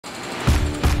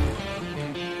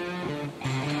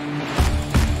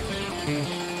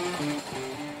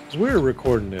As we're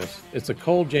recording this, it's a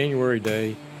cold January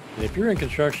day, and if you're in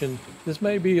construction, this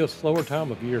may be a slower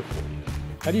time of year for you.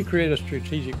 How do you create a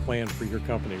strategic plan for your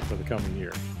company for the coming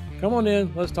year? Come on in,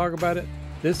 let's talk about it.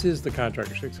 This is the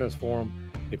Contractor Success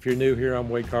Forum. If you're new here, I'm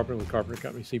Wade Carpenter with Carpenter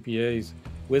Company CPAs.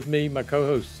 With me, my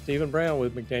co-host, Stephen Brown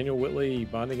with McDaniel Whitley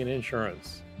Bonding and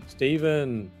Insurance.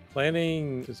 Stephen,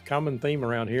 planning is a common theme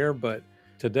around here, but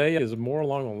today is more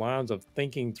along the lines of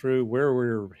thinking through where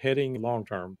we're heading long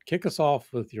term. Kick us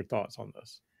off with your thoughts on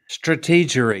this.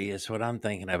 Strategery is what I'm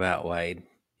thinking about, Wade.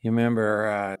 You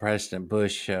remember President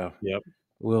Bush, Yep.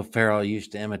 Will Ferrell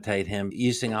used to imitate him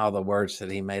using all the words that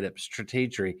he made up.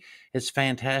 Strategery. It's a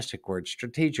fantastic word.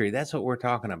 Strategery. That's what we're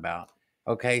talking about.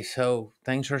 Okay, so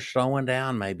things are slowing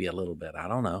down maybe a little bit. I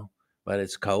don't know, but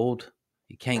it's cold.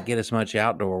 You can't get as much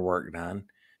outdoor work done.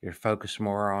 You're focused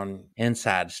more on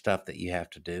inside stuff that you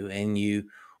have to do, and you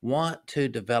want to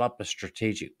develop a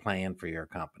strategic plan for your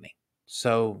company.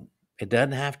 So it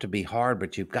doesn't have to be hard,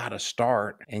 but you've got to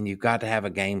start and you've got to have a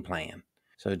game plan.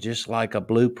 So just like a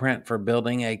blueprint for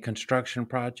building a construction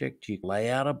project, you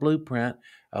lay out a blueprint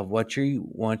of what you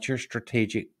want your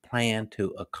strategic plan to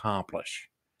accomplish.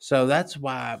 So that's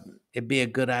why it'd be a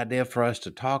good idea for us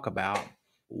to talk about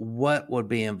what would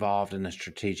be involved in a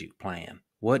strategic plan.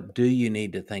 What do you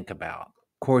need to think about?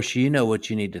 Of course, you know what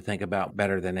you need to think about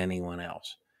better than anyone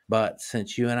else. But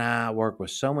since you and I work with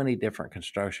so many different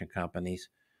construction companies,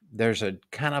 there's a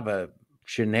kind of a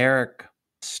generic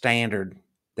standard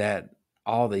that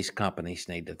all these companies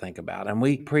need to think about. And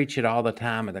we preach it all the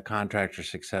time at the Contractor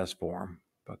Success Forum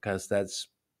because that's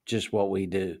just what we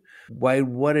do. Wade,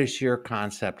 what is your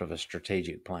concept of a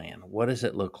strategic plan? What does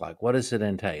it look like? What does it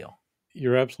entail?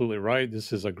 You're absolutely right.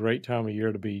 This is a great time of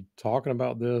year to be talking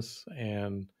about this.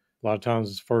 And a lot of times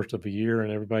it's first of the year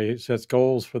and everybody sets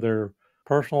goals for their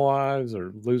personal lives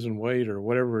or losing weight or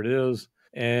whatever it is.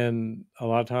 And a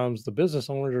lot of times the business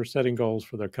owners are setting goals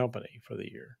for their company for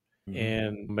the year. Mhm.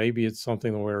 And maybe it's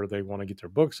something where they want to get their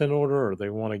books in order or they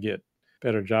want to get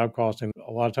better job costing.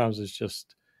 A lot of times it's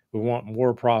just we want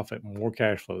more profit, more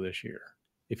cash flow this year.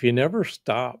 If you never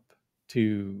stop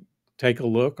to take a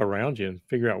look around you and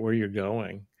figure out where you're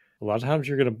going, a lot of times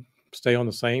you're going to stay on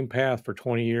the same path for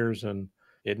 20 years and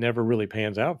it never really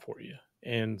pans out for you.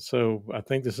 And so I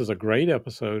think this is a great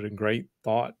episode and great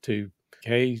thought to,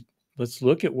 hey, let's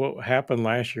look at what happened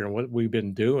last year and what we've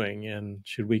been doing and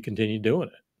should we continue doing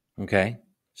it? Okay.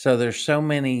 So there's so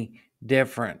many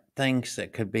different things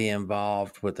that could be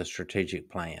involved with a strategic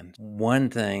plan.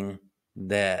 One thing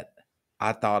that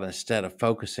I thought, instead of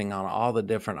focusing on all the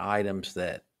different items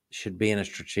that should be in a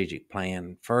strategic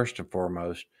plan, first and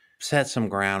foremost, set some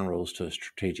ground rules to a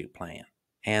strategic plan.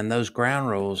 And those ground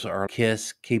rules are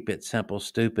KISS, keep it simple,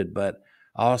 stupid, but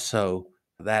also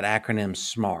that acronym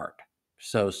SMART.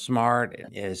 So SMART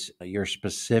is your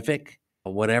specific.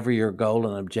 Whatever your goal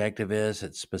and objective is,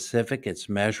 it's specific, it's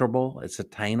measurable, it's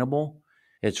attainable,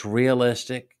 it's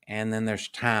realistic, and then there's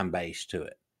time based to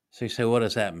it. So you say, what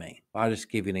does that mean? I'll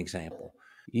just give you an example.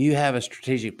 You have a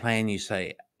strategic plan, you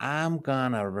say, I'm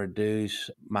going to reduce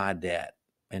my debt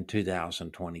in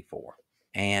 2024.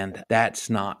 And that's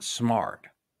not smart.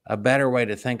 A better way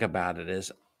to think about it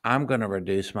is, I'm going to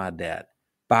reduce my debt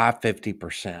by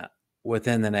 50%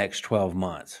 within the next 12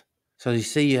 months. So you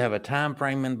see, you have a time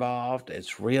frame involved,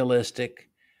 it's realistic,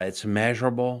 it's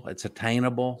measurable, it's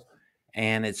attainable,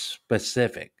 and it's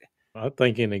specific. I'm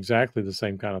thinking exactly the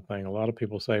same kind of thing. A lot of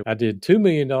people say, I did $2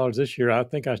 million this year. I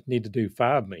think I need to do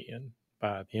 5 million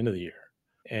by the end of the year.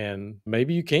 And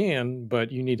maybe you can,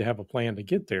 but you need to have a plan to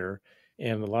get there.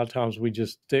 And a lot of times we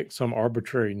just stick some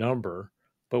arbitrary number,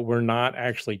 but we're not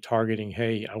actually targeting,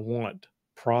 hey, I want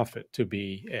profit to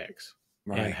be X.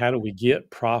 And Right. how do we get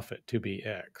profit to be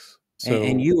X? And So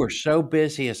you are so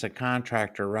busy as a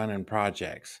contractor running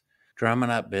projects, drumming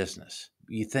up business.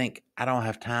 You think, I don't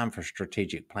have time for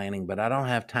strategic planning, but I don't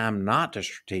have time not to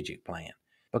strategic plan.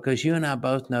 Because you and I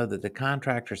both know that the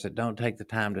contractors that don't take the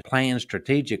time to plan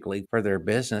strategically for their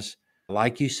business,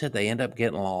 like you said, they end up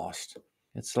getting lost.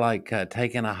 It's like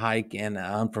taking a hike in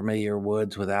unfamiliar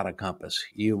woods without a compass.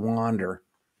 You wander,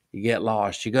 you get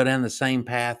lost, you go down the same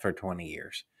path for 20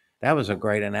 years. That was a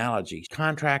great analogy.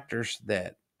 Contractors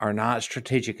that are not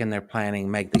strategic in their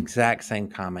planning make the exact same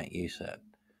comment you said.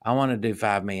 I want to do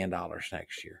 $5 million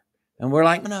next year. And we're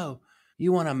like, no,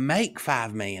 you want to make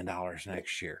 $5 million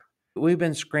next year. We've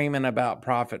been screaming about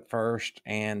profit first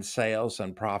and sales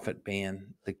and profit being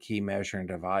the key measuring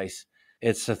device.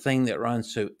 It's the thing that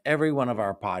runs through every one of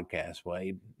our podcasts,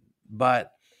 Wade.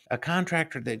 But a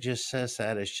contractor that just says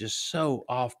that is just so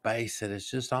off base that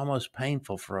it's just almost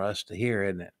painful for us to hear,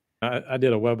 isn't it? I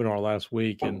did a webinar last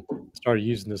week and Started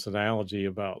using this analogy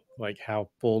about like how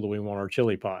full do we want our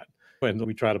chili pot? And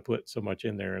we try to put so much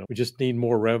in there and we just need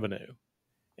more revenue.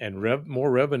 And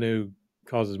more revenue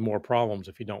causes more problems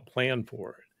if you don't plan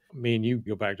for it. Me and you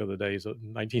go back to the days of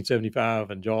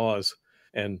 1975 and Jaws,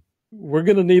 and we're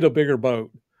going to need a bigger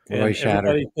boat. Roy And Shatter.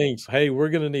 everybody thinks, hey, we're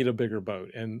going to need a bigger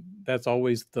boat. And that's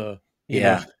always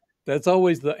Yeah. that's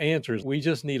always the answer is we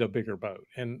just need a bigger boat.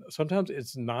 And sometimes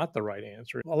it's not the right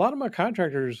answer. A lot of my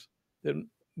contractors that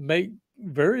make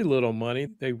very little money,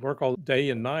 they work all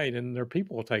day and night, and their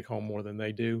people will take home more than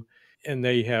they do. And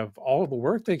they have all the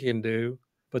work they can do,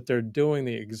 but they're doing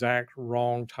the exact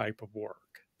wrong type of work.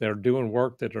 They're doing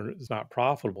work that is not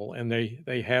profitable, and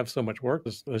they have so much work.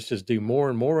 Let's just do more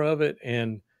and more of it,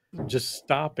 and just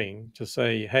stopping to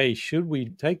say, hey, should we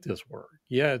take this work?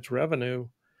 Yeah, it's revenue,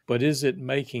 but is it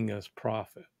making us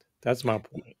profit? That's my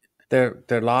point.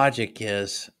 Their logic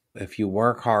is if you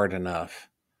work hard enough,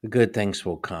 good things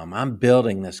will come. I'm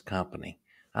building this company.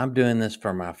 I'm doing this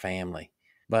for my family.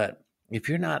 But if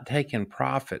you're not taking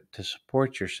profit to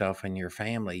support yourself and your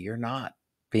family, you're not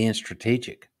being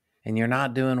strategic and you're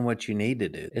not doing what you need to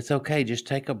do. It's okay. Just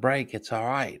take a break. It's all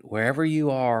right. Wherever you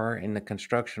are in the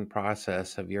construction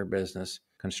process of your business,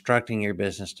 constructing your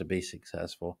business to be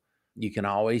successful, you can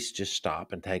always just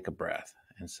stop and take a breath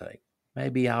and say,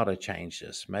 maybe I ought to change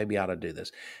this. Maybe I ought to do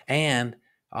this. And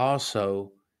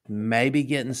also, maybe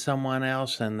getting someone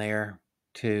else in there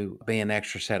to be an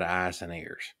extra set of eyes and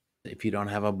ears. If you don't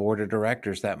have a board of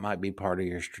directors, that might be part of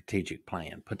your strategic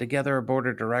plan. Put together a board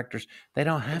of directors. They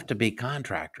don't have to be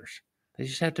contractors. They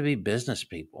just have to be business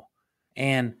people.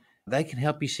 And they can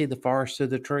help you see the forest through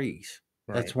the trees.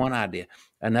 That's Right. one idea.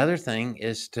 Another thing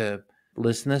is to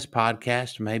listen to this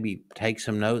podcast, maybe take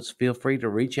some notes. Feel free to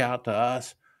reach out to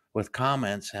us with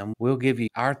comments, and we'll give you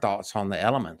our thoughts on the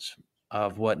elements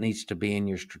of what needs to be in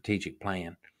your strategic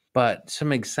plan. But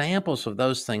some examples of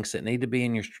those things that need to be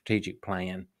in your strategic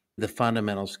plan, the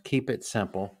fundamentals: keep it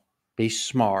simple, be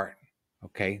smart.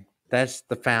 Okay. That's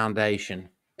the foundation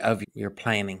of your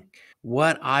planning.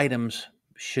 What items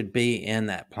should be in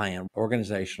that plan?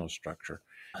 Organizational structure.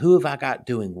 Who have I got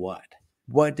doing what?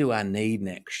 What do I need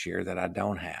next year that I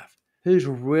don't have? Who's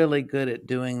really good at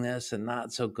doing this and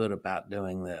not so good about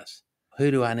doing this?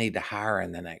 Who do I need to hire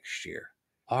in the next year?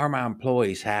 Are my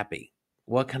employees happy?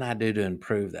 What can I do to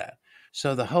improve that?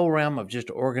 So the whole realm of just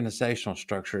organizational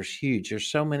structure is huge. There's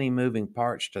so many moving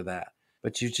parts to that,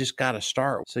 but you just got to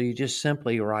start. So you just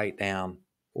simply write down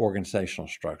organizational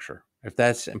structure. If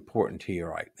that's important to you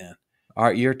right then. All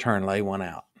right, your turn. Lay one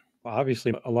out.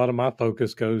 Obviously, a lot of my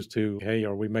focus goes to, hey,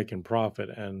 are we making profit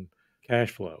and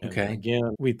cash flow? And Okay.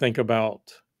 again, we think about,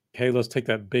 hey, let's take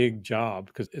that big job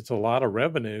because it's a lot of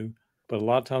revenue, but a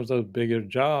lot of times those bigger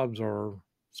jobs are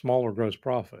smaller gross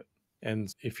profit.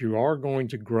 And if you are going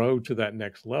to grow to that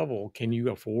next level, can you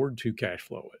afford to cash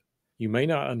flow it? You may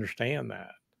not understand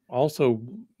that. Also,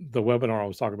 the webinar I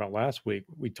was talking about last week,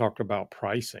 we talked about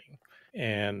pricing.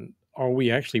 And are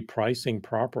we actually pricing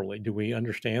properly? Do we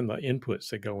understand the inputs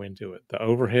that go into it, the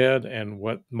overhead and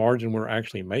what margin we're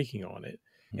actually making on it?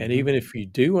 And Mm-hmm. even if you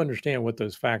do understand what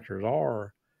those factors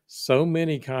are, so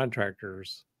many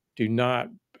contractors do not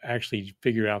actually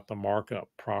figure out the markup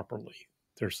properly.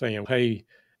 They're saying, hey,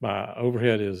 my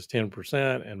overhead is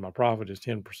 10% and my profit is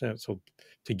 10%. So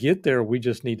to get there, we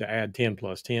just need to add 10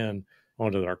 plus 10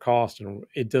 onto our cost. And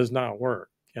it does not work.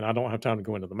 And I don't have time to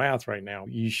go into the math right now.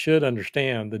 You should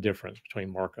understand the difference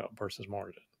between markup versus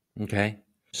margin. Okay.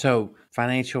 So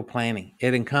financial planning,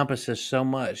 it encompasses so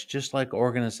much, just like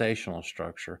organizational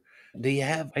structure. Do you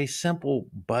have a simple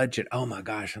budget? Oh my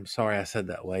gosh, I'm sorry I said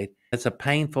that, Wade. It's a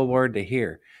painful word to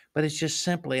hear, but it's just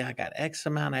simply I got X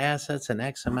amount of assets and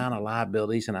X amount of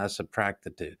liabilities, and I subtract the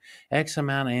two. X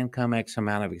amount of income, X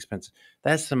amount of expenses.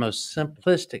 That's the most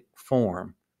simplistic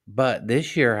form. But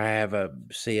this year I have a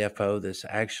CFO that's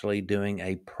actually doing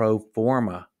a pro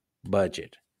forma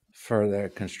budget for their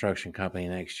construction company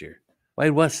next year.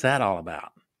 Wade, what's that all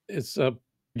about? It's a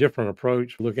different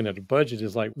approach. Looking at a budget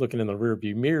is like looking in the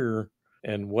rearview mirror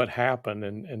and what happened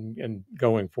and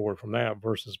going forward from that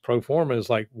versus pro forma is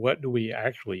like, what do we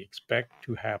actually expect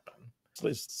to happen?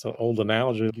 It's an old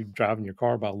analogy. You're driving your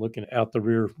car by looking out the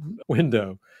rear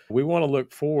window. We want to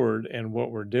look forward and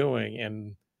what we're doing.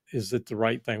 And is it the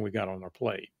right thing we got on our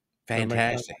plate? Does that make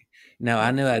sense? Fantastic. No, I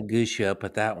Yeah. knew I'd goose you up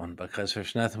with that one because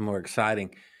there's nothing more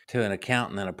exciting to an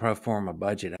accountant than a pro forma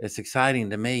budget. It's exciting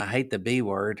to me. I hate the B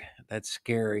word. That's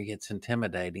scary. It's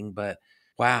intimidating, but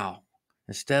wow.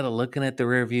 Instead of looking at the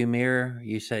rearview mirror,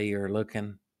 you say you're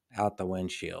looking out the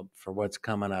windshield for what's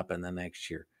coming up in the next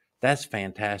year. That's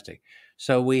fantastic.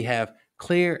 So we have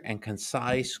clear and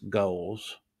concise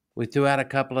goals. We threw out a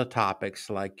couple of topics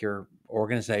like your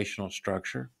organizational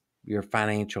structure, your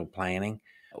financial planning.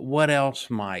 What else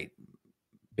might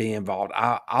be involved?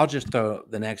 I'll just throw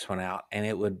the next one out, and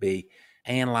it would be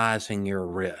analyzing your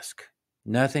risk.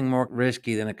 Nothing more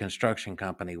risky than a construction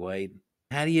company, Wade.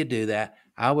 How do you do that?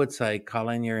 I would say call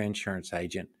in your insurance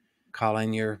agent, call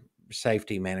in your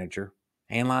safety manager.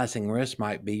 Analyzing risk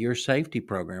might be your safety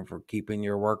program for keeping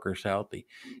your workers healthy.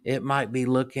 It might be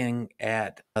looking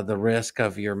at the risk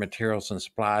of your materials and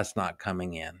supplies not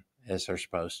coming in as they're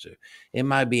supposed to. It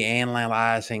might be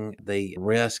analyzing the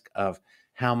risk of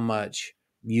how much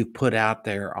you put out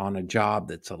there on a job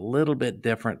that's a little bit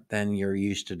different than you're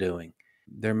used to doing.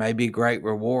 There may be great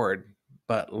reward,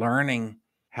 but learning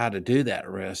how to do that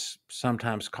risk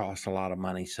sometimes costs a lot of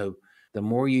money. So the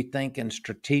more you think and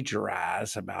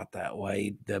strategize about that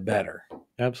way, the better.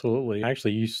 Absolutely.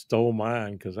 Actually, you stole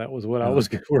mine because that was what I Uh, was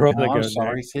where I oh, was I'm gonna go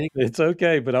sorry. next. See, It's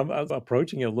okay, but I'm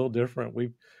approaching it a little different.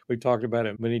 We've talked about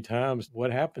it many times.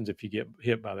 What happens if you get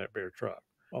hit by that bear truck?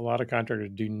 A lot of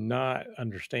contractors do not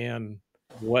understand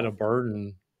what a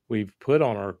burden we've put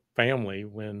on our family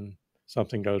when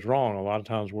something goes wrong. A lot of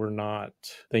times we're not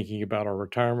thinking about our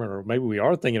retirement, or maybe we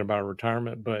are thinking about our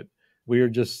retirement, but we are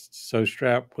just so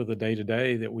strapped with the day to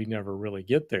day that we never really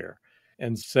get there.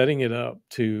 And setting it up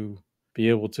to be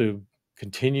able to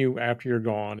continue after you're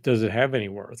gone. Does it have any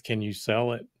worth? Can you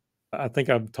sell it? I think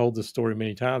I've told this story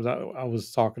many times. I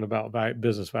was talking about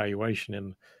business valuation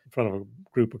in front of a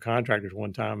group of contractors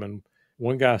one time, and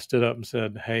one guy stood up and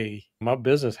said, "Hey, my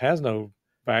business has no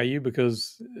value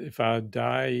because if I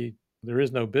die, there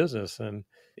is no business. And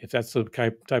if that's the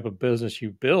type of business you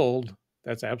build,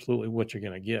 that's absolutely what you're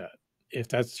going to get. If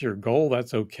that's your goal,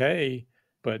 that's okay.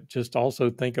 But just also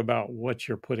think about what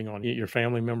you're putting on your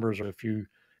family members. Or if you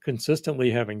consistently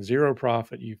having zero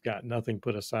profit, you've got nothing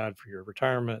put aside for your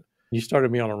retirement." You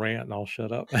started me on a rant and I'll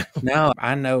shut up. now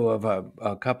I know of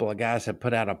a couple of guys that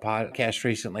put out a podcast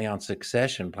recently on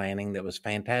succession planning that was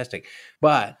fantastic.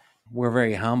 But we're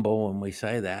very humble when we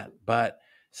say that. But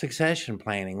succession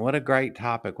planning, what a great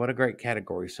topic, what a great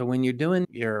category. So when you're doing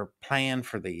your plan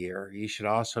for the year, you should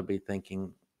also be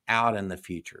thinking out in the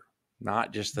future,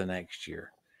 not just the next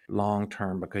year, long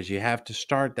term, because you have to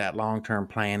start that long term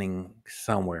planning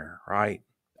somewhere, right?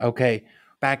 Okay,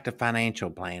 back to financial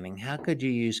planning. How could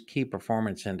you use key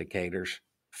performance indicators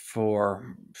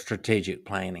for strategic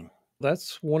planning?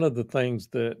 That's one of the things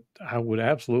that I would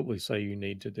absolutely say you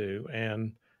need to do.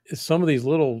 And some of these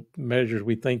little measures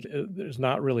we think is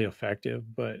not really effective.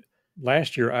 But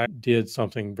last year I did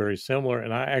something very similar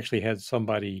and I actually had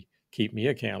somebody keep me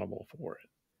accountable for it.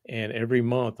 And every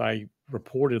month I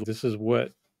reported, this is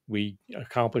what we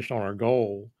accomplished on our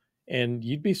goal. And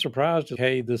you'd be surprised,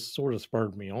 hey, this sort of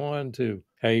spurred me on to,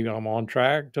 hey, I'm on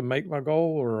track to make my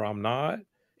goal or I'm not.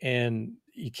 And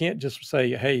you can't just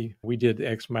say, hey, we did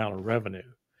X amount of revenue.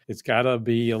 It's got to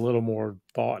be a little more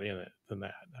thought in it than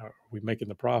that. Are we making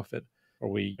the profit? Are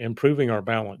we improving our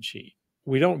balance sheet?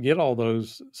 We don't get all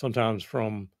those sometimes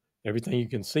from everything you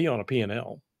can see on a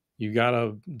P&L. You got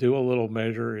to do a little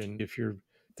measure. And if you're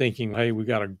thinking, hey, we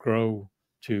got to grow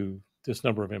to this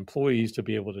number of employees to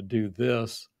be able to do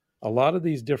this, a lot of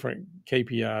these different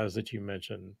KPIs that you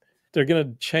mentioned, they're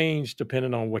going to change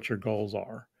depending on what your goals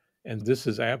are. And this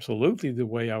is absolutely the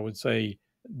way I would say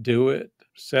do it,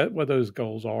 set what those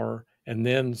goals are, and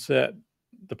then set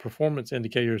the performance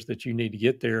indicators that you need to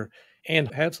get there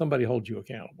and have somebody hold you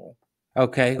accountable.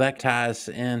 Okay, that ties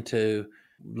into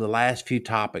the last few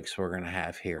topics we're going to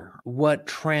have here. What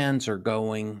trends are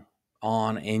going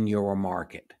on in your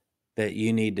market that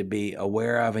you need to be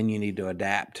aware of and you need to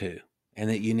adapt to and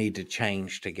that you need to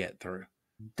change to get through?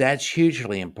 That's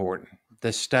hugely important.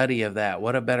 The study of that,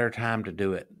 what a better time to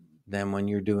do it than when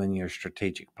you're doing your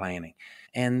strategic planning.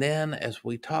 And then as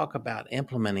we talk about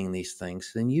implementing these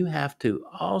things, then you have to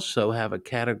also have a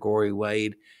category,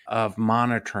 Wade, of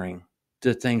monitoring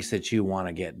the things that you want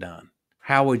to get done.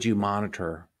 How would you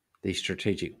monitor these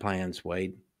strategic plans,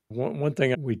 Wade? One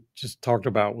thing we just talked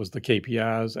about was the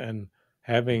KPIs and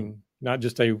having not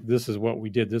just a this is what we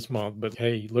did this month, but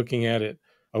hey, looking at it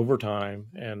over time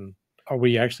and are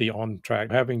we actually on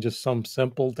track? Having just some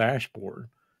simple dashboard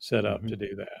set up to Mhm.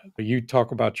 do that. You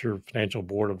talk about your financial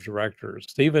board of directors.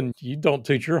 Stephen, you don't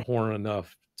toot your horn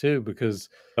enough too, because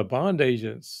the bond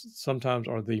agents sometimes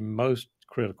are the most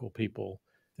critical people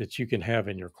that you can have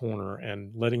in your corner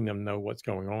and letting them know what's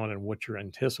going on and what you're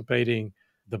anticipating.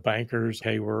 The bankers,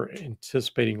 hey, we're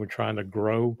anticipating we're trying to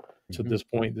grow to Mhm. this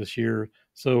point this year.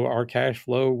 So our cash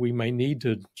flow, we may need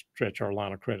to stretch our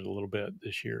line of credit a little bit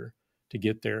this year to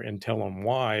get there and tell them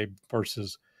why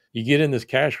versus you get in this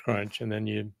cash crunch and then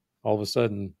you all of a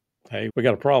sudden, hey, we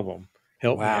got a problem.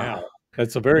 help me out. Wow.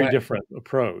 That's a very What? different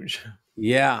approach.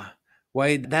 Yeah.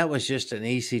 Wade, that was just an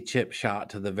easy chip shot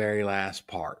to the very last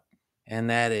part. And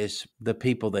that is the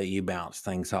people that you bounce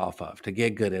things off of to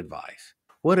get good advice.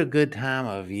 What a good time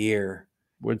of year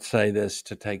would say this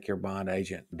to take your bond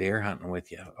agent deer hunting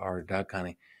with you or duck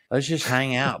hunting. Let's just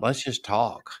hang out. Let's just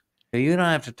talk. You don't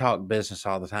have to talk business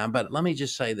all the time, but let me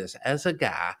just say this. As a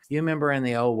guy, you remember in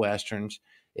the old Westerns,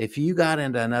 if you got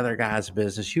into another guy's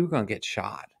business, you were going to get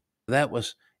shot. That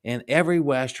was in every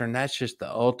Western. That's just the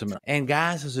ultimate. And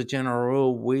guys, as a general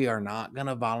rule, we are not going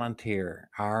to volunteer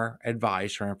our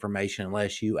advice or information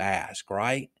unless you ask,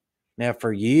 right? Now,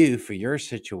 for you, for your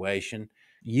situation,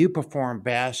 you perform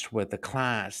best with the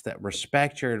clients that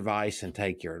respect your advice and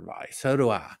take your advice. So do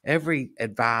I. Every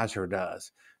advisor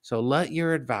does. So let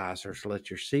your advisors, let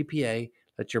your CPA,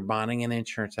 let your bonding and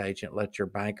insurance agent, let your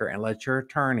banker, and let your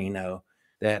attorney know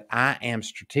that I am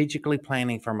strategically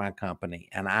planning for my company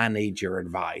and I need your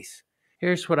advice.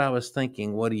 Here's what I was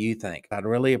thinking. What do you think? I'd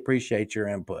really appreciate your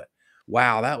input.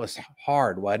 Wow, that was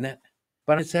hard, wasn't it?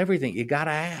 But it's everything. You got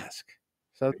to ask.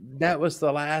 So that was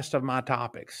the last of my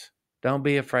topics. Don't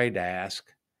be afraid to ask.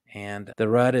 And the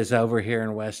rut is over here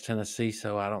in West Tennessee,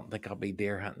 so I don't think I'll be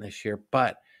deer hunting this year.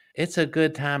 But it's a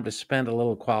good time to spend a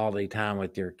little quality time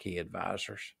with your key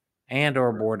advisors and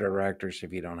or board of directors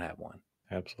if you don't have one.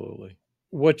 Absolutely.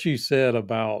 What you said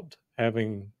about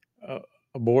having a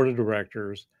board of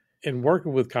directors and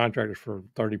working with contractors for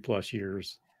 30 plus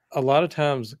years, a lot of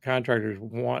times contractors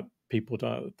want people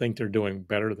to think they're doing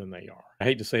better than they are. I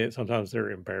hate to say it, sometimes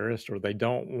they're embarrassed or they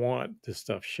don't want this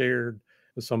stuff shared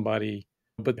with somebody,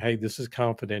 but hey, this is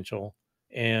confidential.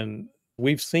 And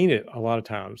we've seen it a lot of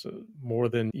times, more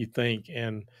than you think.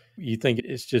 And you think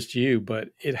it's just you, but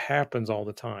it happens all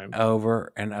the time.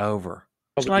 Over and over.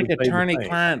 It's Probably like would say the same.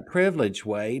 attorney-client privilege,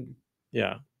 Wade.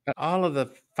 Yeah. All of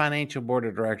the financial board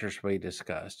of directors we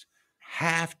discussed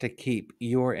have to keep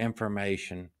your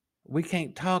information. We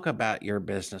can't talk about your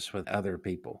business with other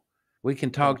people. We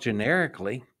can talk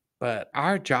generically, but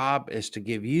our job is to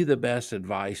give you the best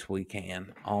advice we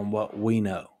can on what we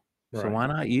know. So Right. why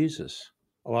not use us?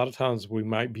 A lot of times we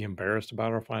might be embarrassed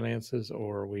about our finances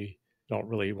or we don't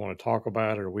really want to talk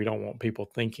about it or we don't want people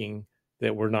thinking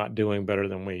that we're not doing better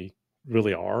than we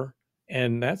really are.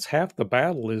 And that's half the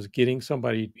battle is getting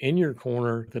somebody in your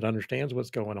corner that understands what's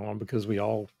going on because we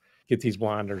all get these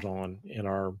blinders on in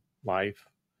our life,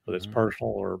 whether it's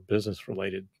personal or business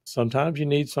related. Sometimes you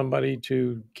need somebody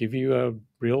to give you a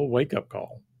real wake up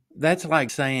call. That's like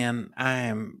saying I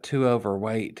am too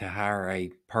overweight to hire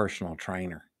a personal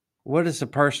trainer. What does a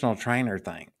personal trainer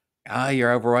think? Ah,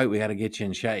 you're overweight. We got to get you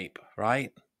in shape,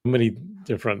 right? Many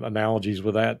different analogies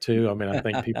with that too. I mean, I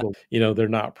think people, they're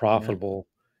not profitable.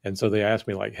 And so they ask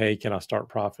me like, hey, can I start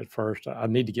profit first? I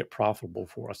need to get profitable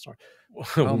before I start.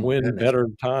 Oh my When goodness. better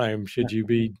time should you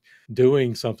be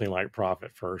doing something like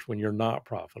profit first when you're not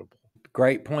profitable?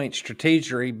 Great point.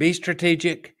 Strategy. Be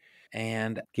strategic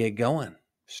and get going.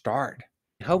 Start.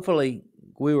 Hopefully,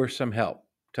 we were some help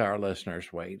to our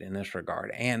listeners, Wade, in this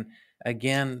regard. And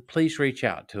again, please reach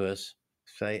out to us.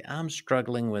 Say, I'm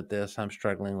struggling with this. I'm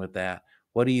struggling with that.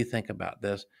 What do you think about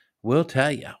this? We'll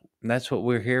tell you. And that's what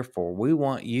we're here for. We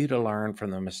want you to learn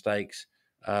from the mistakes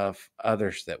of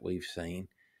others that we've seen.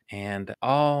 And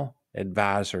all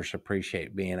advisors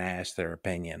appreciate being asked their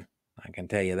opinion. I can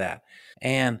tell you that.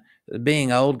 And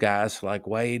being old guys like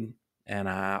Wade and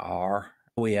I are,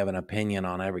 we have an opinion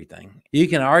on everything. You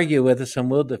can argue with us and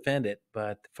we'll defend it.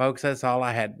 But folks, that's all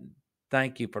I had.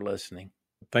 Thank you for listening.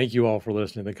 Thank you all for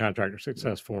listening to the Contractor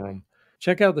Success Forum.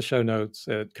 Check out the show notes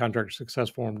at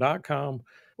contractorsuccessforum.com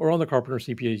or on the Carpenter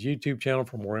CPA's YouTube channel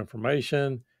for more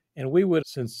information. And we would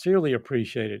sincerely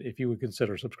appreciate it if you would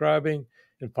consider subscribing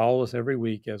and follow us every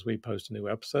week as we post a new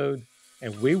episode.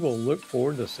 And we will look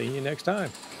forward to seeing you next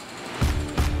time.